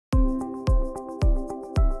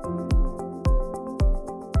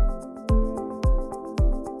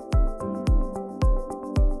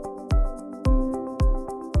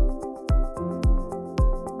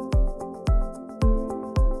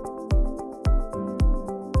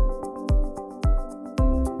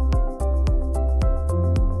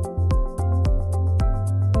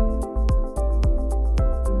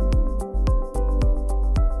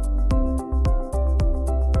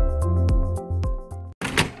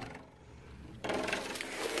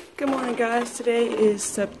Good morning, guys. Today is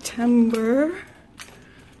September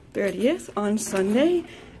 30th on Sunday,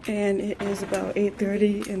 and it is about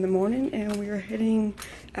 8:30 in the morning, and we are heading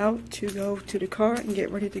out to go to the car and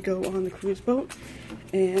get ready to go on the cruise boat,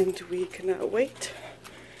 and we cannot wait.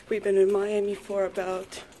 We've been in Miami for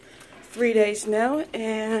about 3 days now,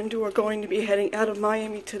 and we're going to be heading out of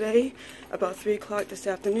Miami today about 3 o'clock this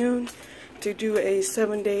afternoon to do a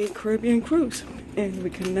 7-day Caribbean cruise, and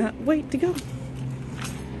we cannot wait to go.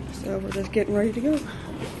 So we're just getting ready to go.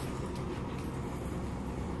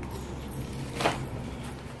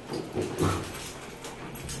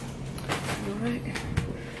 Alright.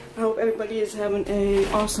 I hope everybody is having an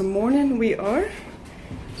awesome morning. We are.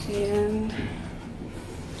 And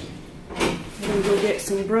we're going to go get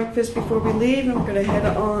some breakfast before we leave. And we're going to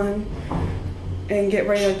head on and get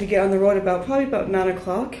ready to get on the road probably about 9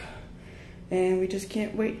 o'clock. And we just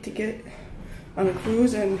can't wait to get on a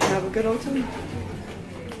cruise and have a good old time.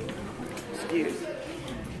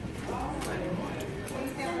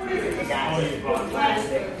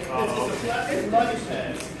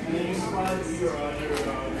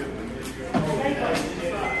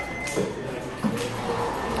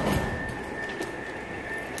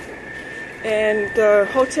 And the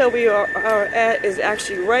hotel we are at is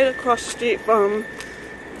actually right across the street from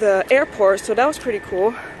the airport, so that was pretty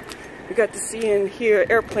cool. We got to see and hear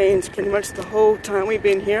airplanes pretty much the whole time we've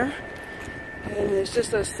been here. And it's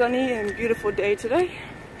just a sunny and beautiful day today.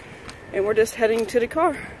 And we're just heading to the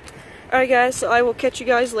car. Alright guys, so I will catch you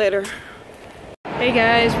guys later. Hey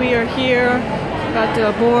guys, we are here about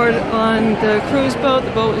to board on the cruise boat.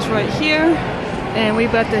 The boat is right here. And we're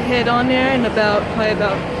about to head on there in probably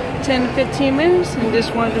about 10 to 15 minutes. And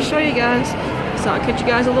just wanted to show you guys. So I'll catch you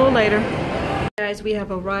guys a little later. Guys, we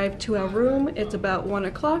have arrived to our room. It's about 1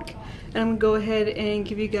 o'clock. And I'm going to go ahead and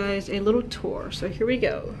give you guys a little tour. So here we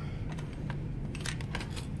go.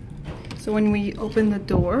 So when we open the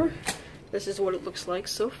door, this is what it looks like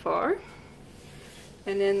so far.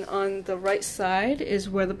 And then on the right side is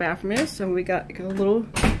where the bathroom is. So we got a little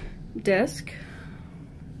desk.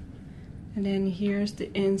 And then here's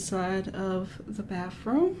the inside of the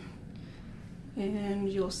bathroom. And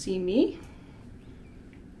you'll see me.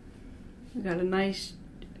 We got a nice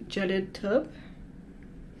jetted tub.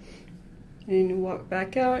 And then you walk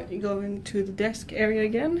back out, you go into the desk area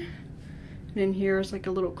again. And then here's like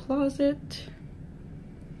a little closet.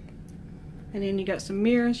 And then you got some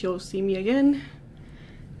mirrors, you'll see me again.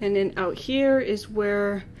 And then out here is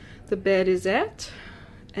where the bed is at.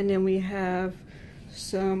 And then we have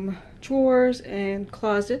some drawers and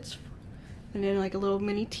closets. And then like a little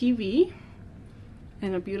mini TV.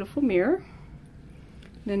 And a beautiful mirror.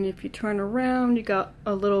 And then if you turn around, you got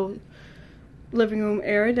a little living room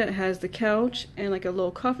area that has the couch and like a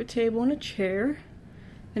little coffee table and a chair.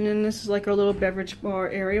 And then this is like our little beverage bar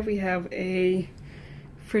area. We have a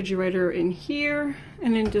refrigerator in here,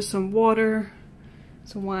 and then just some water,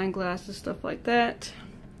 some wine glasses, stuff like that.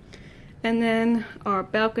 And then our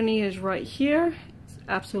balcony is right here. It's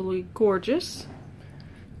absolutely gorgeous.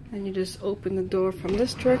 And you just open the door from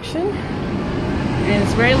this direction. And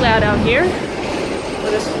it's very loud out here. So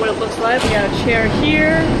this is what it looks like. We got a chair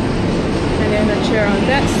here, and then a chair on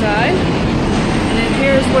that side. And then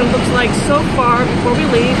here's what it looks like so far before we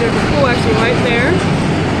leave. There's a pool actually right there.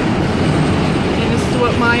 And this is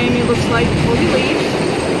what Miami looks like before we leave.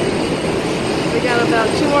 We got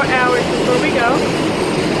about 2 more hours before we go.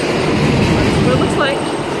 This is what it looks like.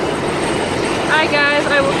 Alright guys,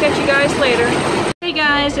 I will catch you guys later. Hey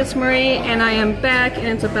guys, it's Marie and I am back, and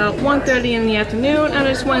it's about 1:30 in the afternoon. I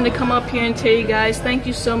just wanted to come up here and tell you guys thank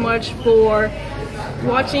you so much for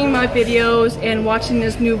watching my videos and watching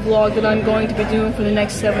this new vlog that I'm going to be doing for the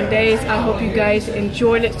next 7 days. I hope you guys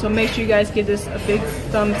enjoyed it, so make sure you guys give this a big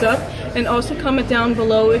thumbs up, and also comment down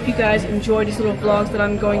below if you guys enjoy these little vlogs that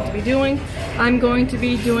I'm going to be doing. I'm going to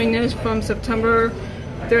be doing this from September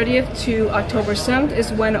 30th to October 7th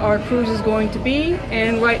is when our cruise is going to be,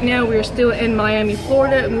 and right now we are still in Miami,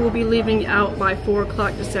 Florida, and we will be leaving out by 4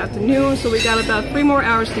 o'clock this afternoon, so we got about 3 more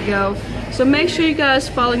hours to go. So make sure you guys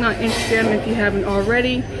follow me on Instagram if you haven't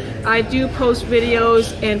already. I do post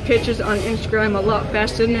videos and pictures on Instagram a lot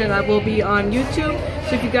faster than I will be on YouTube.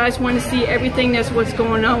 So if you guys want to see everything that's what's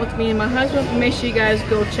going on with me and my husband, make sure you guys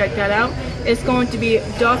go check that out. It's going to be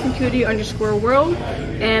dolphincutie_world,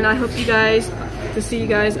 and I hope you guys to see you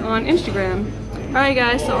guys on Instagram. Alright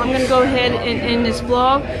guys, so I'm going to go ahead and end this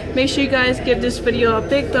vlog. Make sure you guys give this video a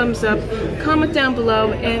big thumbs up, comment down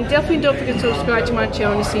below, and definitely don't forget to subscribe to my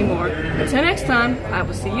channel to see more. Until next time, I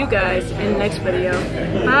will see you guys in the next video.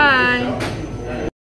 Bye!